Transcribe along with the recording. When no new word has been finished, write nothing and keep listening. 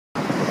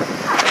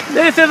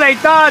This is a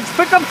Dodge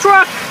pickup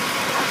truck,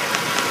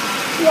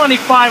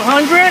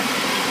 2500.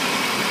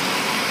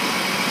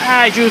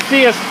 As you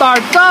see, it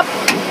starts up.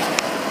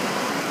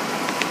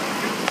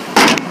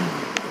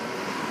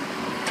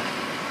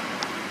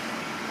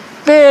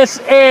 This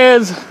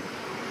is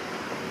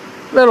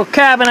little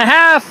cab and a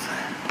half.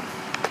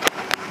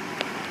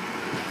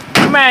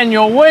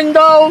 Manual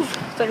windows.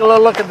 Take a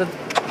little look at the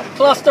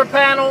cluster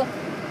panel.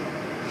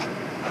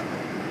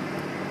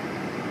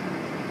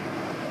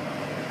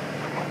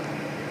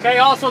 Okay,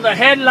 also the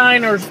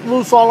headliner's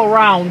loose all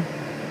around.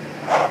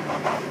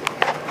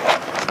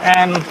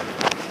 And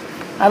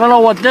I don't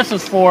know what this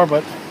is for,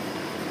 but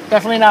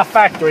definitely not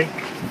factory.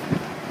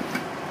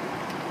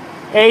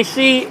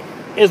 AC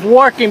is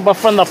working, but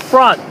from the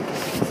front.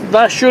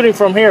 That's shooting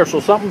from here, so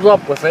something's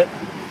up with it.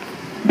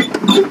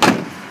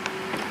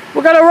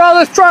 We're gonna roll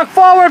this truck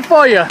forward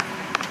for you.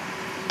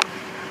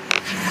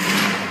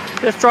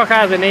 This truck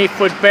has an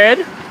 8-foot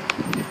bed.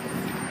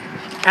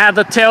 Add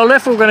the tail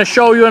lift, we're gonna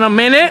show you in a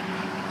minute.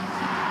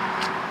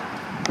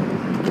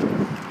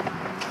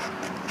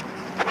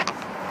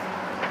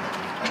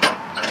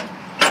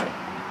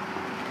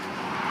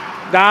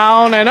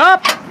 Down and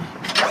up.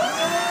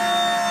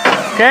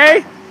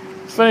 Okay,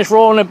 let's finish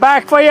rolling it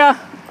back for you.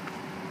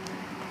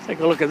 Take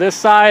a look at this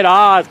side.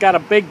 Ah, it's got a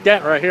big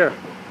dent right here.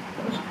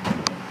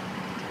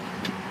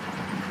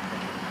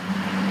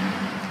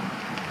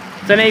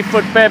 It's an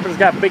 8-foot bed, but it's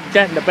got a big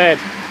dent in the bed.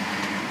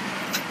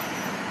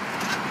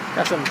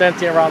 Got some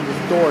denting around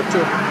this door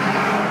too.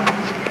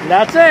 And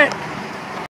that's it.